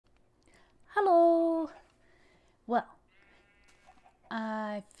Well,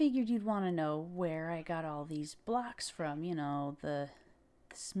 I figured you'd want to know where I got all these blocks from. You know, the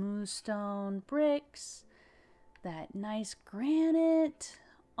smooth stone bricks, that nice granite,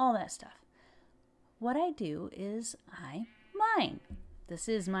 all that stuff. What I do is I mine. This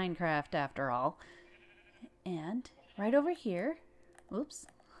is Minecraft after all. And right over here, oops,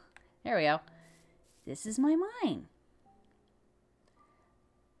 there we go. This is my mine.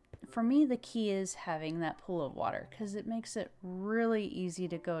 For me, the key is having that pool of water because it makes it really easy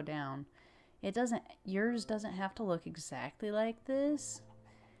to go down. Yours doesn't have to look exactly like this.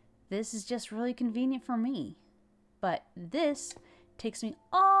 This is just really convenient for me. But this takes me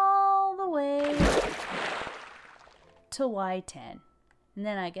all the way to Y10. And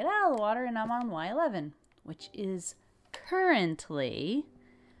then I get out of the water and I'm on Y11, which is currently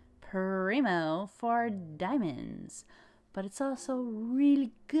primo for diamonds. But it's also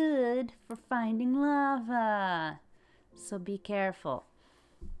really good for finding lava. So be careful.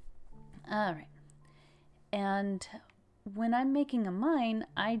 Alright. And when I'm making a mine,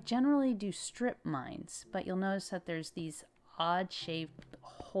 I generally do strip mines. But you'll notice that there's these odd shaped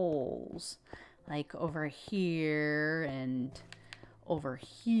holes. Like over here and over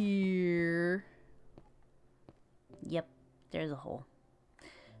here. Yep, there's a hole.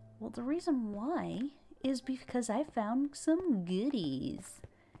 Well, the reason why is because I found some goodies.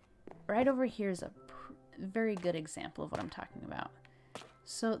 Right over here is a very good example of what I'm talking about.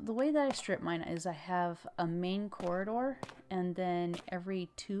 So the way that I strip mine is I have a main corridor and then every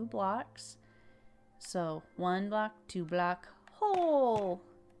 2 blocks. So 1 block, 2 block, hole.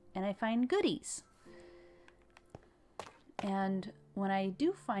 And I find goodies. And when I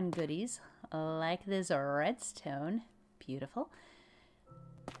do find goodies, like this redstone, beautiful,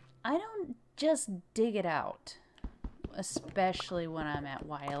 I don't just dig it out, especially when I'm at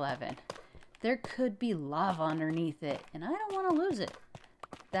Y11. There could be lava underneath it, and I don't want to lose it.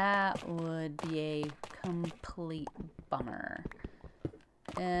 That would be a complete bummer.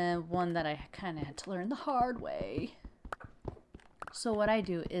 And one that I kind of had to learn the hard way. So what I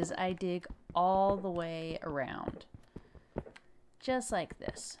do is I dig all the way around. Just like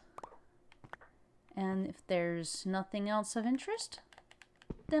this. And if there's nothing else of interest,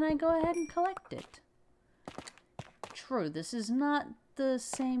 then I go ahead and collect it. True, this is not the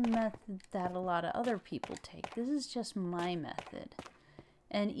same method that a lot of other people take. This is just my method.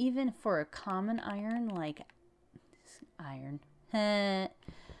 And even for a common iron like a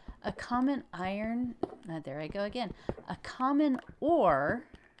common iron, there I go again. A common ore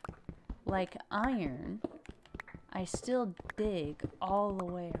like iron, I still dig all the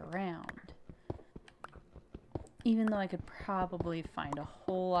way around. Even though I could probably find a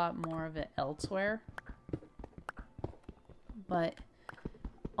whole lot more of it elsewhere. But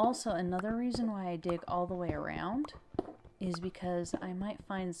also another reason why I dig all the way around is because I might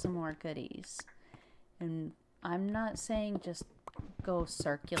find some more goodies. And I'm not saying just go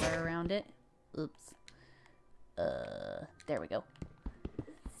circular around it. Oops. There we go.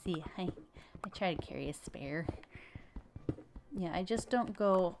 See, I try to carry a spare. Yeah, I just don't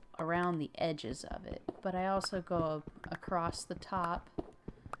go around the edges of it, but I also go across the top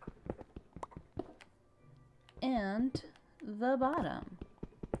and the bottom.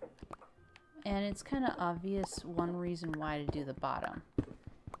 And it's kind of obvious one reason why to do the bottom.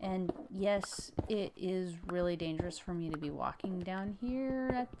 And yes, it is really dangerous for me to be walking down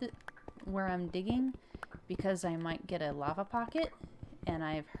here at where I'm digging because I might get a lava pocket, and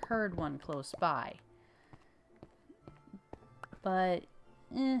I've heard one close by. But,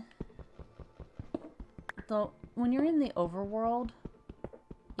 though, when you're in the overworld,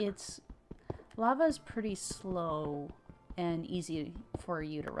 lava is pretty slow and easy for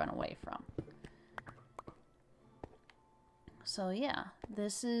you to run away from. So yeah,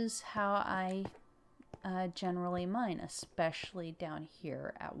 this is how I generally mine, especially down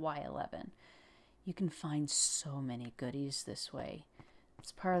here at Y11. You can find so many goodies this way.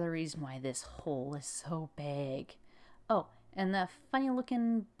 It's part of the reason why this hole is so big. Oh, and that funny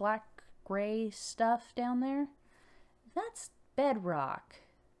looking black gray stuff down there, that's bedrock.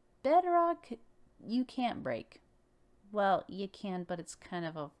 Bedrock you can't break. Well, you can, but it's kind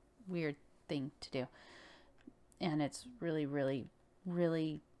of a weird thing to do. And it's really, really,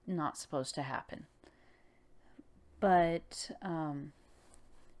 really not supposed to happen. But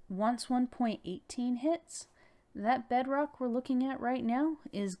once 1.18 hits, that bedrock we're looking at right now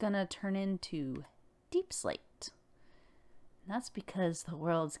is going to turn into deep slate. That's because the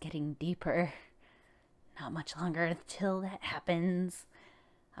world's getting deeper. Not much longer until that happens.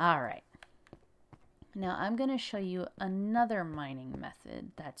 Alright. Now I'm going to show you another mining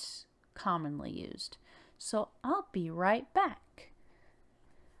method that's commonly used. So I'll be right back.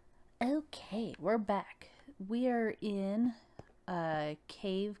 Okay, we're back. We are in a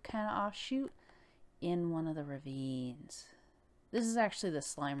cave kind of offshoot in one of the ravines. This is actually the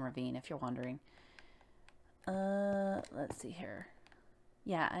slime ravine, if you're wondering. Let's see here.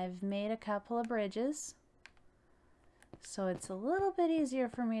 Yeah, I've made a couple of bridges, so it's a little bit easier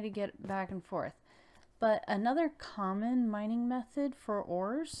for me to get back and forth. But another common mining method for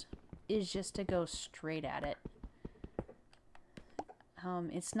ores is just to go straight at it.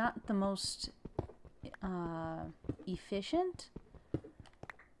 It's not the most efficient,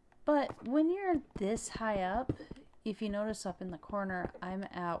 but when you're this high up, if you notice up in the corner, I'm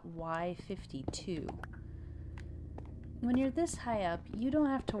at Y52. When you're this high up, you don't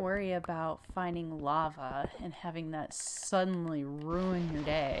have to worry about finding lava and having that suddenly ruin your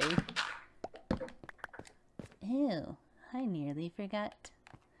day. Ew, I nearly forgot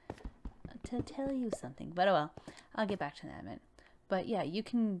to tell you something. But oh well, I'll get back to that in a minute. But yeah, you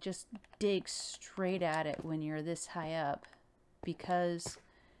can just dig straight at it when you're this high up because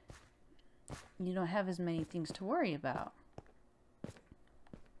you don't have as many things to worry about.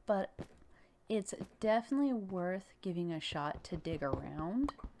 But it's definitely worth giving a shot to dig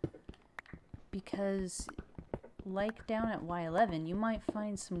around because, like down at Y11, you might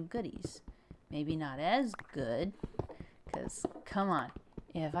find some goodies. Maybe not as good, because come on,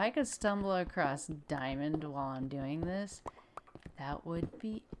 if I could stumble across diamond while I'm doing this, that would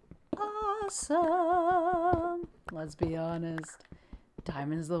be awesome. Let's be honest,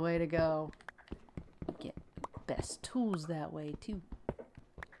 diamond's the way to go. Get best tools that way too.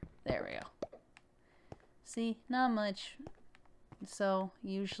 There we go. See, not much. So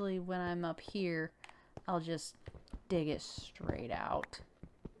usually when I'm up here, I'll just dig it straight out.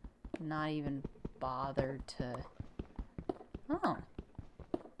 Not even bother to... Oh.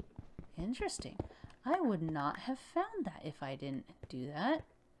 Interesting. I would not have found that if I didn't do that.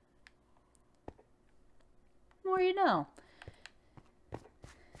 More you know.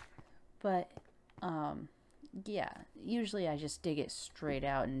 But, yeah. Usually I just dig it straight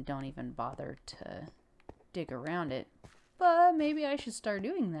out and don't even bother to dig around it, but maybe I should start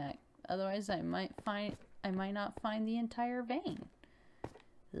doing that. Otherwise, I might not find the entire vein.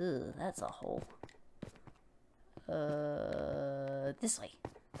 Ugh, that's a hole. This way.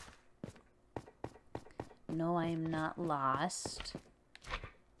 No, I am not lost.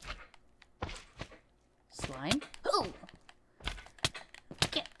 Slime. Oh!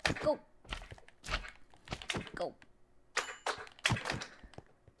 Get go. Go.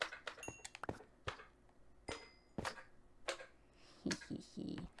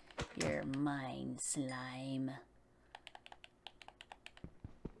 You're mine, slime.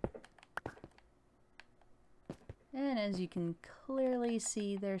 And as you can clearly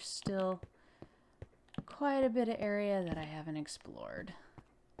see, there's still quite a bit of area that I haven't explored.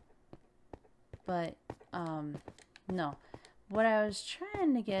 But, no. What I was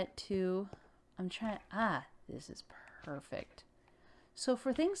trying to get to, this is perfect. So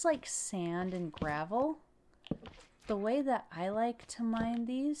for things like sand and gravel, the way that I like to mine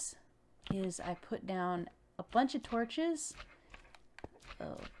these is I put down a bunch of torches.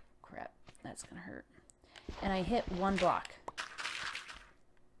 Oh, crap. That's gonna hurt. And I hit one block.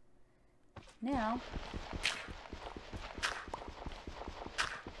 Now,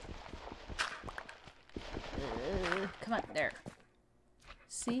 come on, there.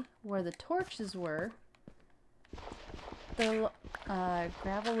 See, where the torches were, the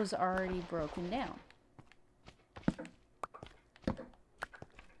gravel was already broken down.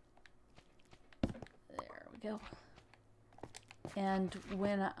 There we go. And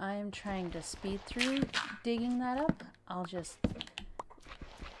when I'm trying to speed through digging that up, I'll just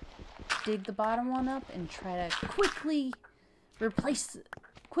dig the bottom one up and try to quickly replace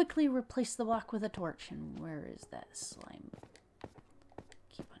the block with a torch. And where is that slime?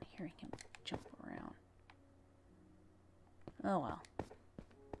 Keep on hearing him jump around. Oh well.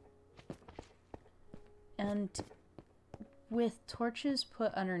 And with torches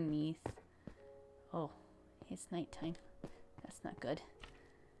put underneath... Oh, it's nighttime. That's not good.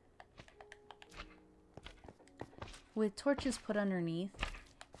 With torches put underneath,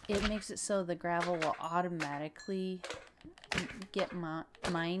 it makes it so the gravel will automatically get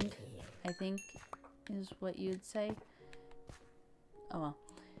mined, I think is what you'd say. Oh well.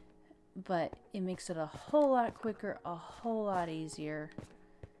 But it makes it a whole lot quicker, a whole lot easier.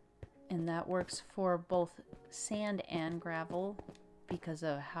 And that works for both sand and gravel because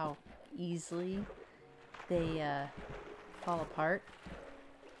of how easily they fall apart.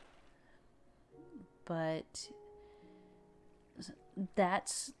 But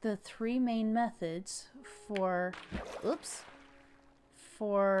that's the three main methods for,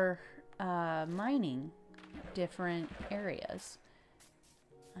 mining different areas.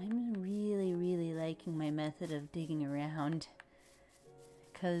 I'm really, really liking my method of digging around,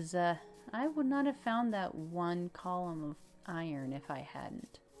 because I would not have found that one column of iron if I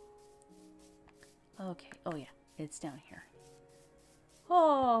hadn't. Okay, oh yeah, it's down here.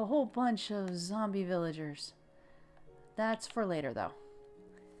 Oh, a whole bunch of zombie villagers. That's for later, though.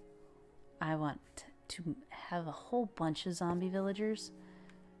 I want to have a whole bunch of zombie villagers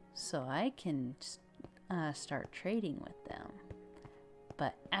so I can start trading with them.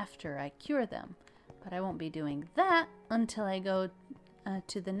 But after I cure them. But I won't be doing that until I go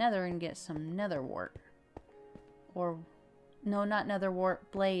to the nether and get some nether wart. Or, no, not nether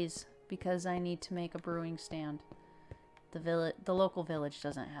wart, blaze, because I need to make a brewing stand. The local village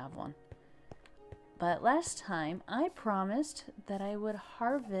doesn't have one. But last time I promised that I would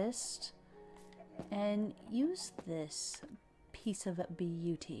harvest and use this piece of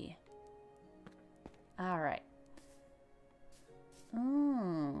beauty. Alright.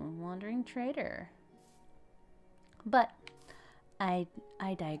 Wandering trader. But I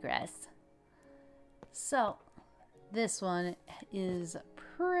digress. So this one is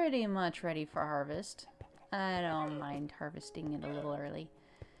pretty much ready for harvest. I don't mind harvesting it a little early.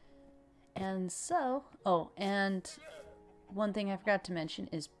 And so, oh, and one thing I forgot to mention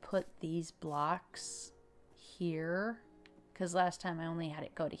is put these blocks here, because last time I only had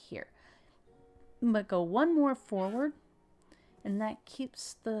it go to here. But go one more forward, and that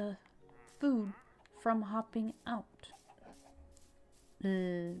keeps the food from hopping out.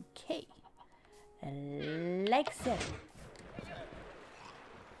 Okay. Like so.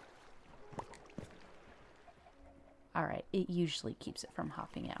 Alright, it usually keeps it from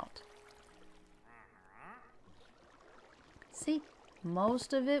hopping out. See,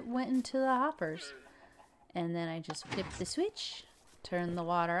 most of it went into the hoppers. And then I just flip the switch, turn the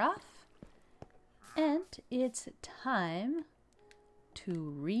water off, and it's time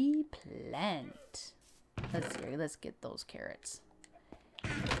to replant. Let's get those carrots.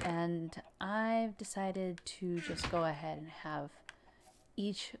 And I've decided to just go ahead and have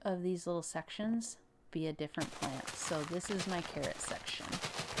each of these little sections be a different plant. So this is my carrot section,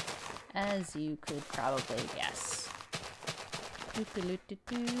 as you could probably guess.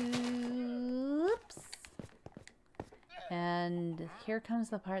 Oops. And here comes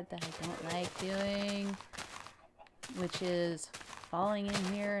the part that I don't like doing, which is falling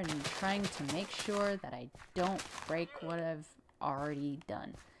in here and trying to make sure that I don't break what I've already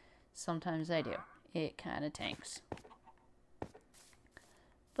done. Sometimes I do. It kind of tanks.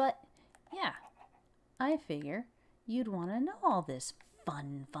 But yeah, I figure you'd want to know all this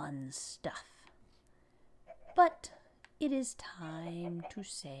fun stuff. But it is time to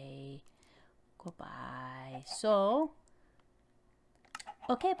say goodbye. So,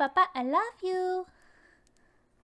 okay, Papa, I love you.